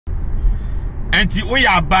enti we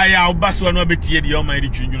ya baya obaso no betie de o man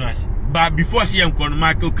Twene Jonas. But before see enkono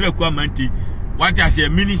Michael Kreku Amanti, what I say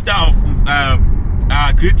Minister of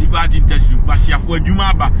Creative Art Industry kwasiafo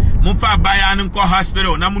adwuma ba monfa baya no nko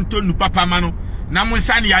hospital na montonu papa ma no na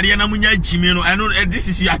monsane yare na munya jimi no eno this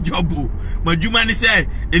is your job. Madwuma ni say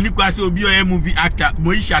eni kwase obi o movie actor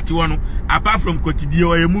Moesha te wono apart from Kotidie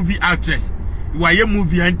o movie actress you are a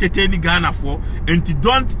movie entertaining Ghana for and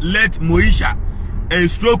don't let Moesha a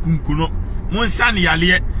stroke nkuno monsane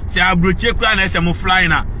yare say abroche kra na ese mo fly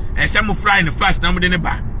na ese mo fly na fast na mo de ne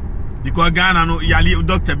ba because Ghana no yale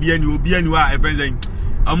doctor bia ni obi ani wa efenzen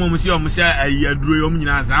omo say ayaduro om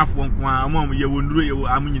nyina azafo nko a omo ye wonduro ye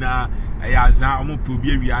am nyina ayaza omo pe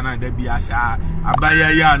obi awia na da bia sa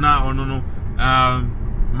abaya ya na ono no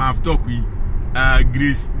maf talk wi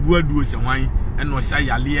Grace Buduong se wan eno sa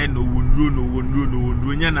yale no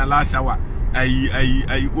wonduro nya na last hour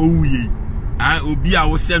ai owuye obi a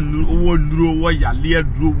wo sem wo nduro wo yale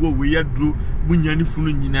duro wo we yaduro bunyani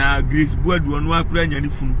funu nyina Grace Buduong no akura nyani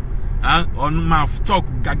funu on mouth talk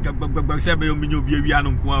gag say be omenye obi awia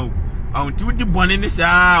no nko a o ti wudi bone ne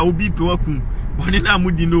sa obi pe wakum bone na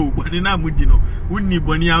mudi no wonni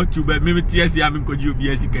bone out to be me tie sia me nkoji obi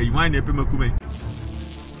asika yi wan na pe makume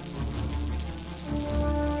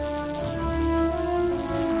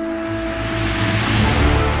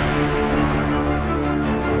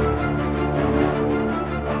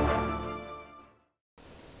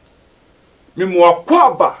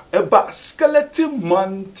Mimwakwaba eba Skeleton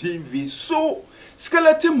Man TV. So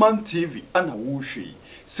Skeleton Man TV ana wushi.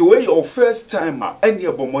 So when your first timer any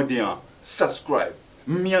abomodia subscribe.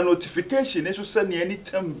 Mia notification eso send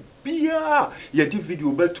anytime bia ye di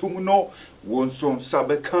video betum no wonson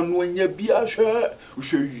sabe kan wanya bia hwe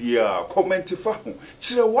comment fa ho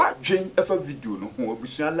kire wadwen efa video no ho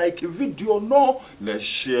abusua like video no na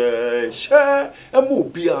share emo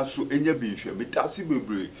bia so enya bi hwe metasi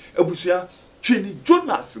bebre abusua Twene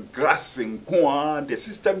Jonas grassing kwa the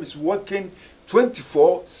system is working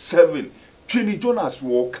 24/7 Twene Jonas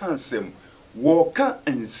walk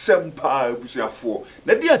and sempa abusuafo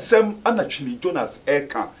na dia sem ana Twene Jonas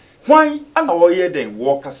eka hwan ana oye den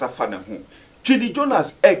walk asafa ne ho Twene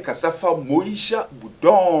Jonas eka safa Moesha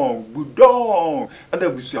Buduong ana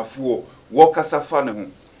abusuafo walk asafa ne ho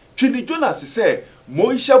Twene Jonas say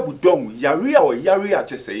Moesha Buduong yare a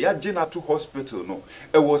chese ya jina to hospital no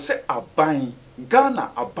e wo se aban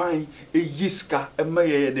Ghana aban yiska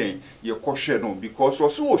emeye den ye kohwe no because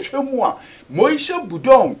oso wo hwemu a Moesha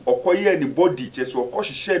Buduong okoye ni body chese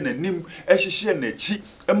okohye nanim ehye na chi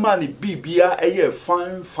ema ni bibia eye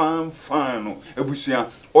fan no ebusua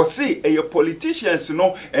osi eye politicians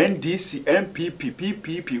no NDC MPP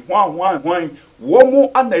PPP hwan womo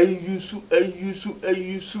ana eyusu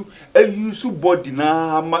body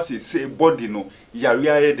na mase say body no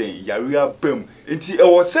yare den yare bam enti e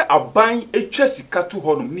wo se aban etwa sika to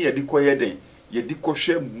honom ne ye de koye den ye de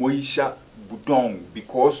kohwe Moesha Buduong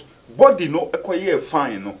because body no ekoye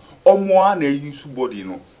fine no omo ana eyusu body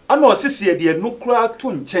no ana osisi de no kra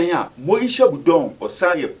to nchen a Moesha Buduong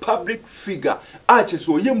osa ye public figure a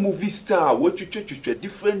cheso ye movie star wo twetwetwe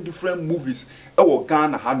different movies ewo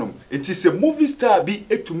Ghana hanom enti se movie star bi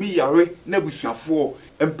etumi yare na busuafo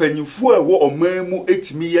empanyimfo ewo omamu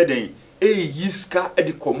etimi ye den yiska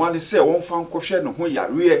edi komane se won fan kohwe no ho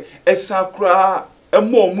yare esa kra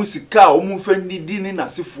emo musika o mu fa nidi ni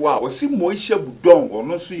nasefo a osi Moesha Buduong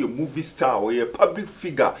ono so ye movie star o ye public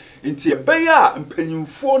figure enti ebeya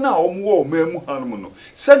empanyimfo na omwo omamu hanom no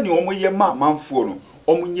se ne omo ye manfo no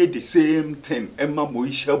omunye the same thing emma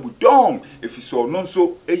Moesha Buduong efiso no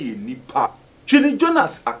so eye nipa Twene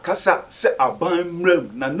Jonas akasa se aban mrem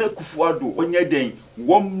na Akufo Addo onye den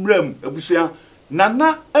wo mrem abusua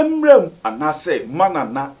nana emrem anase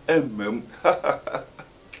manana emmem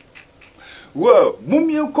well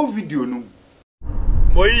mumie ko video no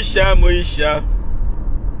Moesha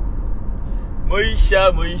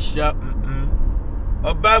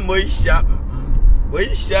oba Moesha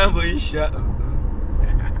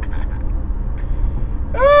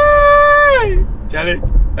Chale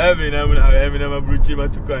I'm bruchi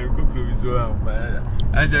matuka nkukuru bizo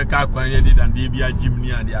anza ka kwanye di dan bia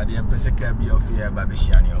gymni ade peseka bia of here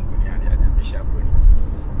babishia ni onko ni ade bisha bro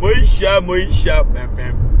Moesha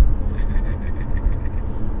pem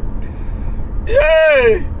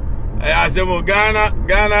yeah I say mo Ghana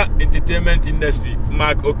entertainment industry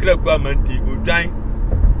mark okreku amanti udwan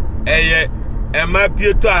eye ema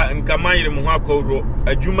pieto a nkamanyere mo ho akoro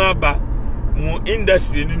adwuma ba mo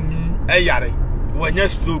industry ni eyare wanya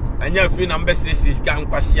stroke anya fi number 36 kan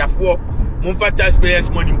kwasiafo mumfa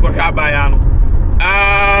taxpayers money ko hwabaya no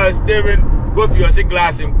Steven go for your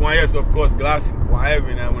glass in yes of course glass why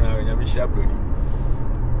every now when I am sharp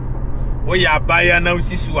Oya baya na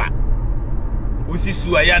usisua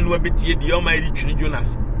ya no betie de o mai Twene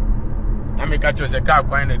Jonas. Na me ka chose ka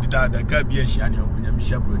kwan na dida da ka bi ahia ne okonya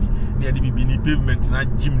Moesha Buduong ne de bibini pavement na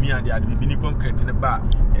gym ni ade bibini concrete ne ba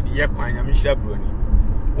e de ye kwan nya Moesha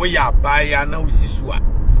Buduong. Oya baya na usisua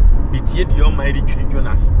betie de o mai Twene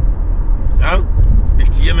Jonas.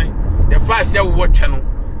 Betie me the first say watch no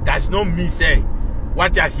does not mean say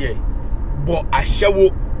what I say but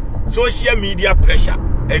ahyewo social media pressure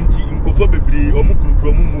enti nkofo bebre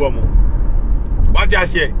omukurukuru mu what I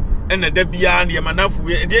say and the bia na manafu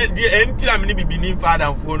de enti na me bibini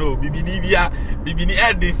father fo no bibini bia bibini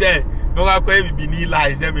ed say no ga kwa bibini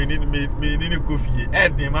lie say me ni kofi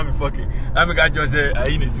ed ma me fucking na me ga just say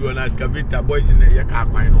ayi ne si wona excavator boys in ye ka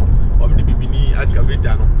kwan no om de bibini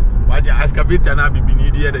excavator no what the excavator na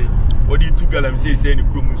bibini de dey odi two galam say ni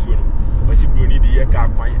kuro muso no wasi broni de ye ka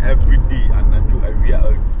kwan every day and do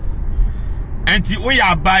awia enti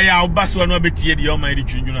oya baya obaso no betie de o mai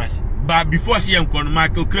Twene Jonas. But before see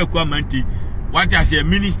Michael Amanti, what I say,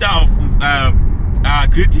 Minister of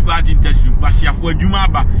Creative Art Industry, Pasia for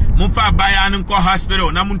Jumaba, Monfa Bayan Ko Hospital,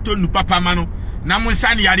 Namunton Papa Mano,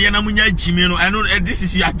 Namunsani Ariana Munya Jimeno, and this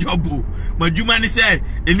is your job. But Jumani say,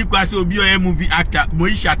 Eliquas will be a movie actor,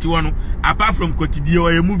 Moesha Buduong, apart from Cotidio,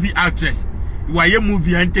 a movie actress. Why a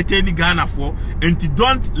movie entertaining Ghana for, and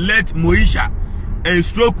don't let Moesha a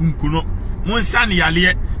stroke Kuno, Monsani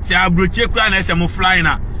Alie, say I broche crown as a flying.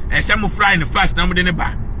 Some flying fast now than a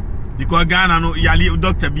bar. Because Ghana no yali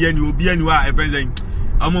doctor be any obi anywhere a friend.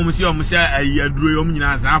 Amom say a drew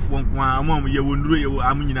omina za for one ye won't do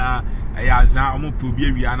amina a yaza omo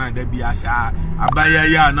probia wiana de biasa abaya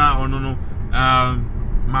ya na ono no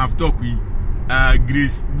maf talk we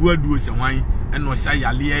Grace buadu se wan and no say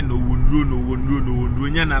yali no wonru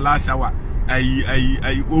nya na last hour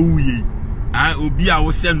ai owuye obi a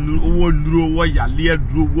wo sem wo nuro wo yale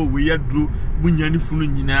adro wo we adro bunyani funu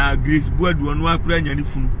nyina Grace buadu no akura nyani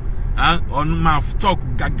funu on maf talk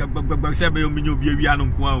gagbagba se be omenyo obi awia no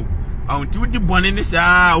nko a o ti wudi bone ne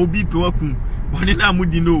sa obi pe waku bone na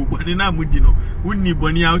mudi no wonni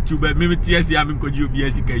bone out ba me tiasi am nkoji obi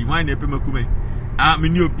asika yi wan na pe makume me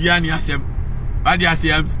ni obi ani asem badi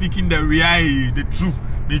ase I'm speaking the reality, the truth.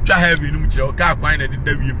 Me try heavy no mchira ka kwan na de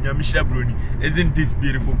wiem nya Moesha Buduong. Isn't this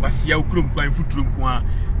beautiful? Kwasia ukrum kwan futuro nko a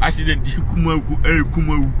accident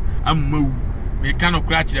kumawu ammawu me kano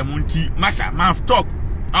kra kire monti masa maf talk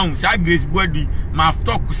sa Grace buadu maf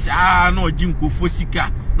talk sa na ojinko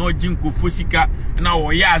fosika na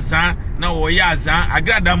oyaza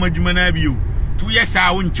agrada madwuma na bio 2 years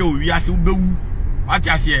a wonche owiase ubewu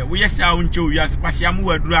atiase wo yesa wonche owiase kwasia mu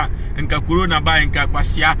wadura nka corona ba nka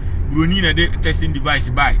kwasia broni na de testing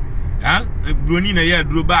device buy broni na ya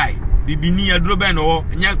duro buy bibini ya duro buy no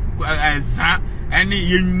nya za ene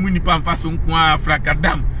yenmu nipa mfaso nko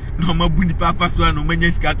afrakadam no mabu nipa mfaso no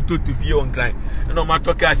manya sika to fie on cry no ma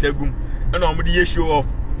talk asegum no mo de show off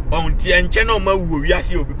on tie nche no ma wu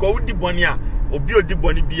owiase o because odi boni a obi odi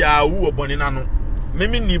boni bia wu oboni na no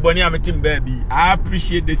memi ni boni ametim baby. I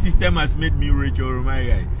appreciate the system has made me rich or my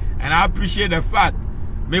guy, and I appreciate the fact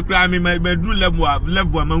me cry me my bedroom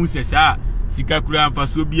level ma hu sesa sika kura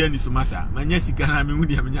amfaso bia ni somasa manya sika na me hu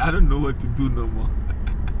dia I don't know what to do no more.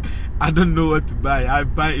 I don't know what to buy. I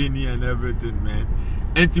buy any and everything, man.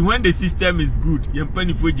 And when the system is good, it's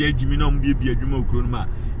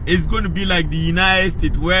going to be like the United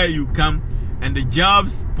States where you come and the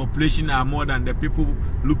jobs population are more than the people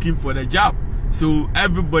looking for the job. So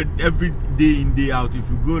everybody, every day in, day out, if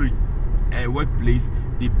you go to a workplace,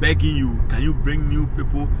 they begging you, can you bring new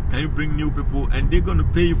people? Can you bring new people? And they're going to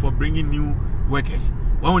pay you for bringing new workers.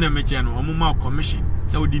 One of them mention a commission.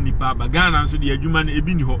 So di nipa bagana so di adwuma na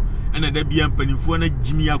ebi ni ho na da bia mpanimfo na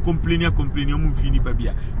jimi ya complain omu fi nipa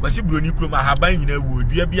bia kwasi broni krom ahaban nyina wu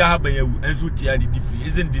dua bia ahaban ya wu enso tia di different.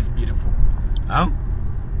 Isn't this beautiful?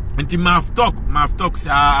 Nti maf talk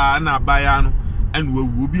sa na abaya no en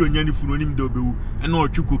wu obi onyani funu onim do bewu na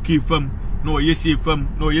otwuko ke fam na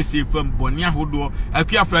oyese fam boni ahodo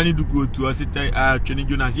akuafra ni duku otu o sita Twene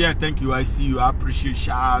Jonas. Yeah, thank you. I see you. I appreciate.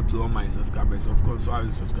 Shout out to all my subscribers. Of course, so I will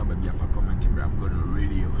subscribe and for commenting, but I'm going to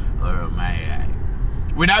radio or my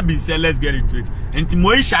with that being said, let's get into it. And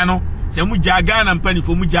Moesha no se mu jaga na mpani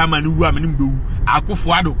fo mu jama no wu amene mbewu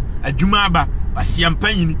Akufo Addo adwuma aba basi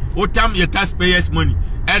ampanyi otam your taxpayers money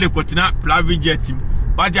e de kotina private jet team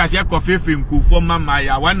but as your coffee nko for mama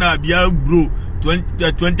ya wana bia bro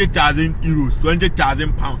 20,000 euros,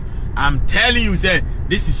 20,000 pounds. I'm telling you, say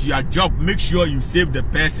this is your job. Make sure you save the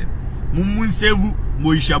person. Mumun save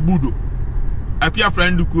Moesha Buduong. Akia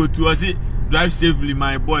friend to us, drive safely,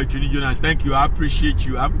 my boy Twene Jonas. Thank you. I appreciate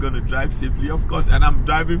you. I'm gonna drive safely, of course, and I'm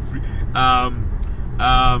driving free.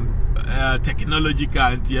 technological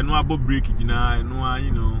and no about breakage now, no,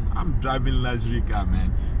 you know, I'm driving luxury car,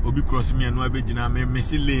 man. Obi cross me and no be jina me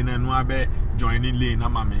missing lane and no be joining lane.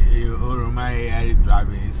 I'm my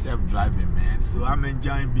driving, self-driving, man. So I'm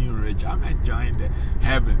enjoying being rich. I'm enjoying the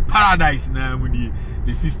heaven, paradise now. With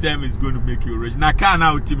the system is going to make you rich. Now can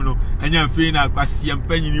now, Timino, and you're feeling like I see I'm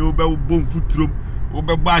penny you over boom foot room.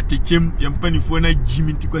 Oba bate chem yempani fo na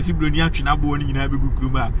jimi nti kwasi broni atwe na bo ni nyina be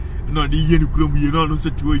gukruma no de ye ni krom ye no so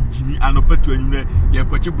to jimi anopatu anwure ye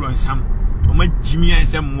kwache bronsam o ma jimi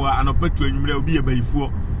ansem mo anopatu anwure obi ye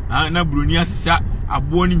bayifo na broni asesa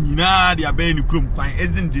abo ni nyina de abai ni krom kwan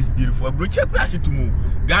isn't this beautiful broche krasi tumu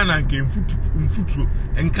Ghana nke mfuturo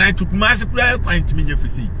enkran tukuma se kura kwan timi nya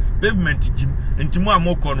fesi pavement jim ntimo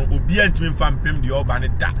amoko no obi antimi mfa mpem de oba ne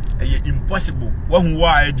da eye impossible wo hu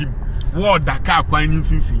wa ajim wo daka kwan ni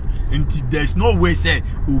fifi nti there's no way say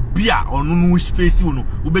obia onu no face no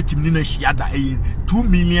obetim ni na shiada 2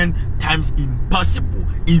 million times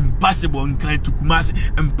impossible nkan tukumase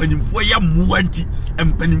empanimfo ya muwanti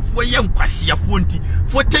empanimfo ya nkwasiafo nti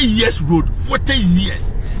 40 years road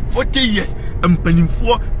 40 years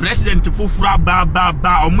empanimfo president fofura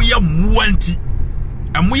ba omuya muwanti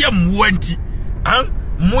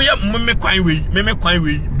moya meme kwan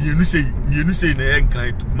we mienu sei na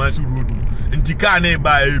enkan tukumase road nti ka na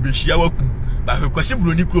ba ebehia waku ba kwase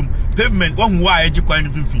broni krom pavement wo hu wa eji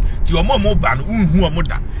kwan fifi ti omo ba no unhu omo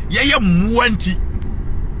da ye muwanti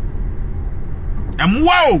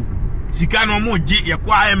emwa sika no omo je ye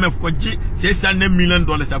kwa IMF ko je $600 million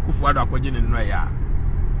Akufo Addo akoje ne no ya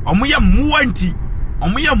omo ye muwanti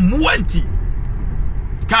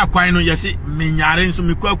ka kwan no yesi menyare nso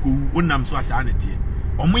mekwaku wonam so asa na tie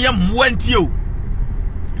omo ye muwanti o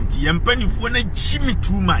nti yempanifo na chimi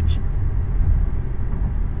too much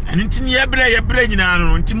and nti ye bre nyina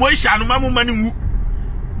no nti Moesha no mamu mani wu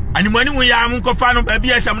animani wu ya am nkofa no ba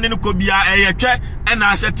bia sam ne ko bia eyetwe na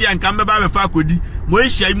asete anka mbeba befa akodi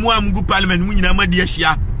Moesha imu am gu parliament mu nyina madi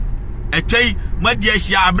ahia etwei madi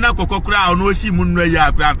ahia abena kokokora ono osi mu nno ya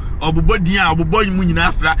akra obobodin a obobon mu nyina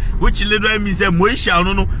afra which leader mean say Moesha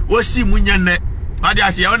no osi mu nyane ade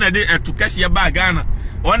ase ya ona de etukase ba Ghana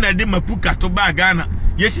ona de mapuka to ba Ghana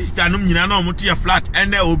yes sister num nyina na omoto ya flat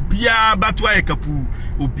ene obia batwa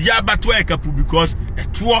ekapu because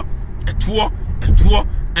etuo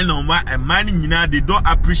ena oma a man nyina they don't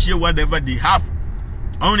appreciate whatever they have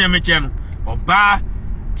only meche no oba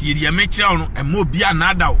tiria meche no emo bia na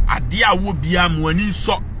ada ade a wo bia muani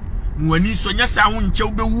so nya sa ho nche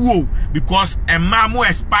wo bewuo because ema mo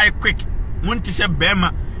expire quick wonti se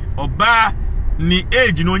bema oba ni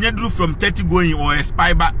age no nya duru from 30 going or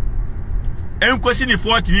expire ba enkosi ni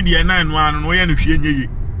 40 ni de 9 no ano no ye no hwie nyeye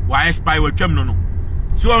wa expire watwam no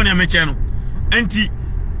so only meche no enti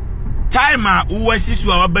time a wo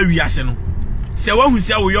asisu a waba wiase no se wa hu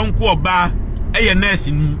se wo yonko oba eye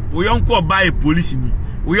nurse ni wo yonko oba e police ni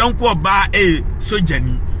wo yonko oba e soldier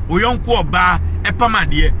ni wo yonko oba e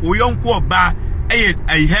pamade wo yonko oba e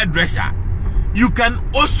hairdresser you can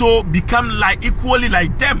also become like equally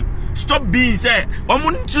like them. Stop being say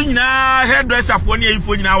omuntu nyina hairdresser fo ne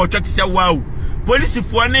yifo nyina wo twete se wow police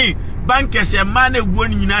fo ne bankers e man egwo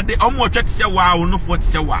nyina de omo twete se wow no fo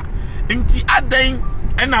se wa nti adan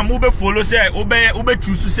ena mo be follow say obe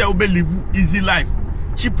choose say obe live easy life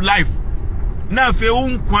cheap life na fe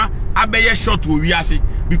unkwa abeye short wo wiase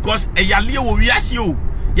because eyale wo wiase o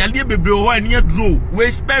yale bebre ho ani adro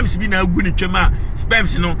we sperms bi na agu ni twema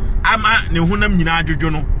sperms no ama ne honam nyina adwodwo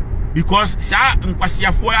no because sa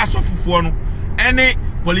nkwasiafo asofofo no ene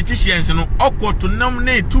politicians no okoto nam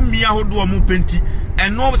na etumi ahodo mo penti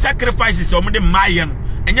eno sacrifices o mo de maye no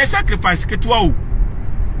enye sacrifice ketwa o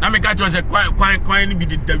na me ka twa say kwan ni bi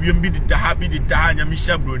di dawiem bi di daha bi di daha nya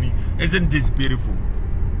Moesha Buduong isn't this beautiful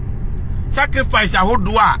sacrifice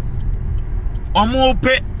ahodo a omo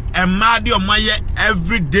pe emade omaye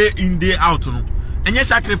every day in day out no enye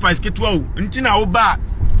sacrifice ketwa o ntina wo ba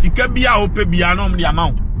sika bia wo pe bia no mo de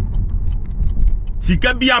amawo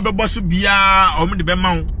sika bia beboso bia omo de be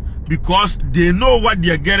mawo because they know what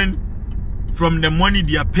they are getting from the money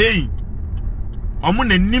they are paying omo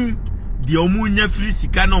nanim de omu nya free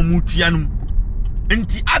sika na omu tuanum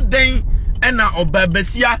enti adan ena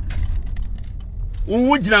obabasia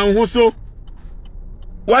wo gina ho so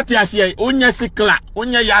what ya say onya sikla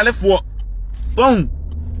onya yalefo bon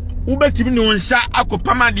wo betimi ne wonsa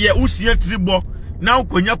akopama de usia tribo na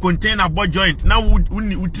ukonya container bo joint na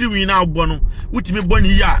utiri na abo no utimi bo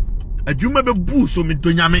ni ya adwuma be bu so me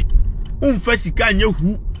donyame umfa sika nya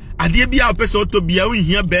hu ade bia opese otobia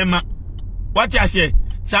unhia bema what ya say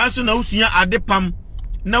sanso na usua adepam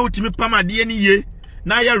na utimi pam ade ni ye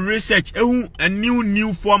na ya research ehu a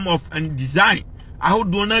new form of and design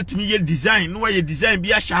ahodo na timi ye design no ye design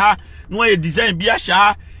bi ahya no ye design bi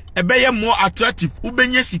ahya ebe ye more attractive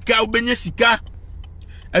ubenye sika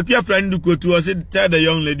Akufo friend Dukotu was said tell the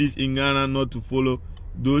young ladies in Ghana not to follow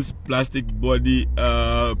those plastic body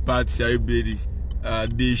part celebrities.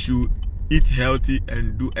 They should eat healthy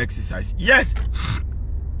and do exercise. Yes.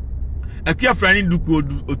 Akufo friend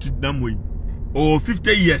Dukotu otudamwe or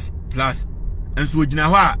 50 years plus. And so jina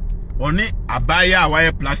one abaya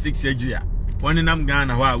wire plastic surgery. One nam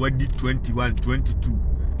Ghana wa wadi 21, 22.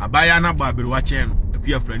 Abaya na baberu wachen.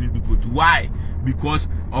 Akufo friend Dukotu. Why? Because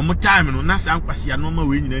omo time no na san kwase anoma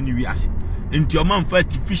we nyina ni wiase enti omo mfa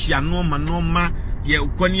artificial anoma ye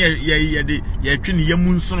ukoni ye twene ye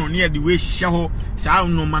munsono ne ye de we hihye ho saa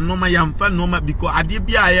anoma ya mfa noma because ade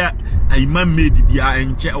bia ya aima made bia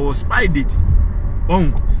enche or spied it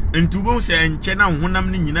enti ubon se enche na honam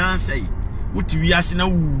ne nyina sai wuti wiase na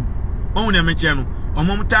wu na meche no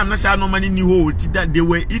omo time na saa anoma ni ho ti that they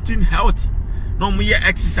were eating healthy no mo ye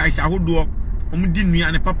exercise ahodo omo di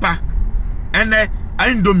nua ne papa ene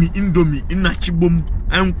indomie ina chibom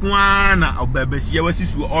enkwa na obabesi ya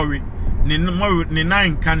wasisu ori ni na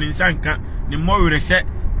nka ni nsanka ni mowere se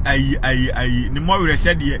ayi ni mowere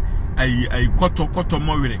se de ayi koto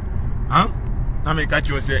mowere na me ka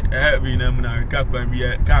chi se bi na mu na ka kwan bi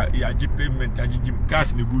ka ya Ghpage agigi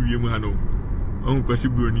cars ne guwie mu ha no on kwasi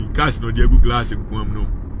broni cars no de gu glass nkwam no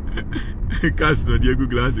cars no de gu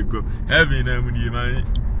glass nko heavy na mu ni man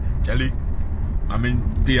Charlie I mean,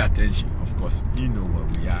 pay attention, of course. You know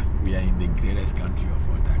what we are. We are in the greatest country of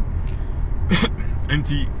all time. And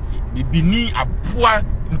bini a poor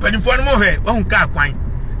penifon mohe, one car quine.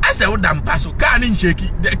 I say, what damn passo, car in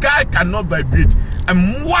shaky. The car cannot vibrate.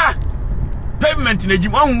 And what pavement in a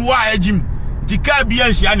gym, one wire gym. The car be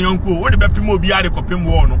and she and uncle, what the Pimo be at the coping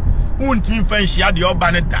war. Won't mean fan she had your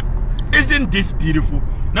baneta. Isn't this beautiful?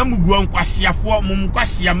 Namuguan Quasia for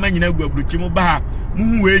Mumquasia man in a Guabuchimo Baha.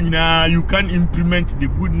 You can implement the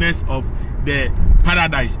goodness of the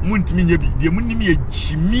paradise. Muntimi the munimi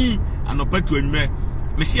chimi and opetu and me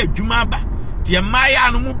see a jumaba. Tia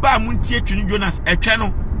Maya no muba muntie Twene Jonas a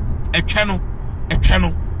channel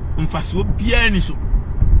umfaso biani so.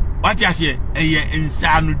 What ya say a ye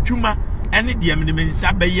insano juma any diamond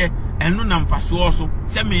sabaye and no namfaso also.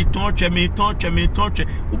 Say me torture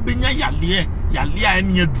ubinya yalia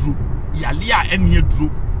and ye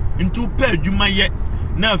drew into pay juma yet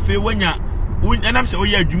na fe wanya and I'm say oh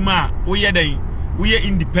yeah juma oh yeah then we are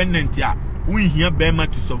independent ya we here bema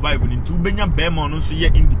to survive into benya bema no so yeah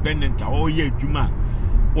independent oh yeah juma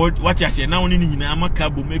what I say now ni nyina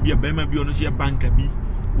amakabo maybe a bema bi ono so yeah banker bi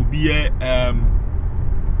obi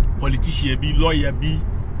politician bi lawyer bi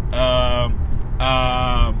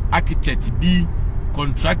architect bi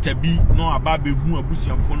contractor bi no aba be hu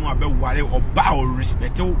abusiamfo no aba ware oba or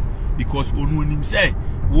respect because onu nim say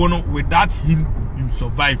without him you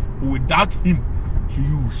survive. Without him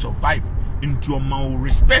you survive. Into a more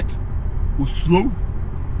respect o slow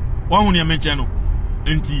one hu ne mention no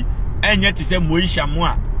enti enye ti say Moesha mo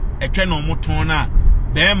a etwe no mo ton na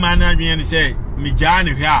be ma na adwen ne say migya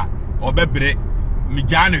ne hwe a obebre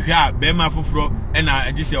migya ne hwe a be ma foforo e na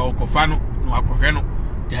agi say okofa no akohwe no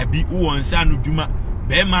dabi wo nsa no dwuma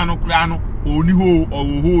be ma no kra no oni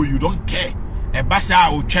ho you don't care e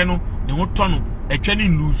basa o twe no ne ho to no etwe ne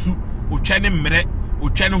nusu o twe ne mre o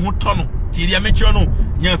twe ne ho to no ti ya mecho no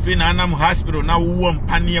nya fe na anam hospital na wo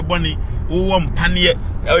mpane bone wo mpane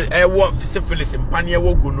wo syphilis mpane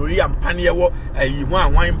wo gonorrhea mpane wo ayi ho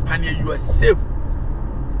anwan mpane you are safe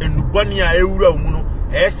enubone a ewura mu no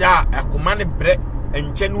esa akoma ne bre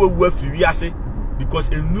enche ne wawu afiri ase because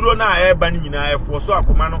enuro na eba ni nyina efo so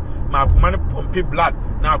akoma no ma akoma ne pompe blood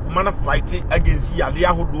na akoma na fight against yale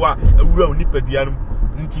ahodo a ewura onipadua no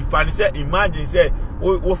nti fa ne say imagine say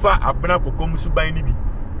wo fa abena kokom suban ni bi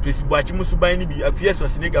twesibuachi musuban ni bi afieso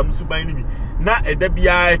sinega musuban ni bi na eda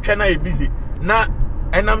bia etwa na e busy na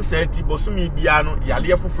enam senti bosumi bia no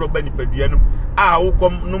yale foforo ba nipadua no a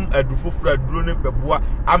wokom num adu foforo aduro ne beboa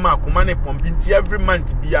ama akoma ne pompe nti every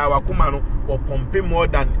month bia wakoma no o pompe more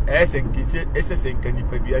than SSN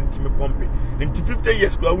nipadua nti me pompe nti 50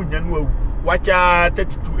 years kwa wunya no awu wacha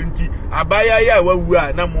 32 nti abaya ya wawu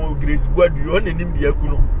a na mo Grace Buadu on enim de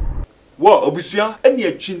akuno Well, obviously, any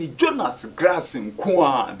Twene Jonas grass in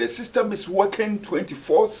Kwa, the system is working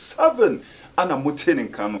 24/7. And I'm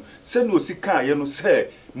telling Kano, send no sika, you know, say,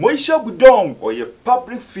 Moesha Buduong or your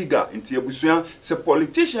public figure into your busuan, say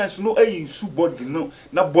politicians no a subody no,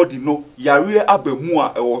 na body no, Yare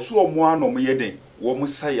Abemua or so more no me yede, woman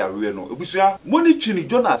say Yare no. Obusuan, money Twene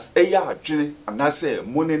Jonas, a ya Twene, and I say,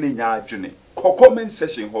 money in ya Twene. Comment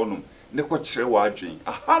session honum. ne kwachire wadwen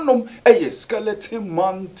ahanom eye Skeleton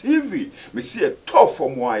Man TV me see a tough for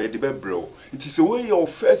mo aye de bebreo it is way your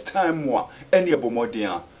first time mo any abomoden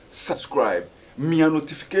a subscribe mia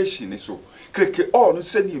notification so click all no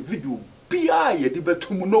send you video bia ye de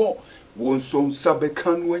betum no won so sabe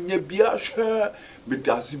kan wanya bia hwe me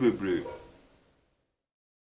dase bebreo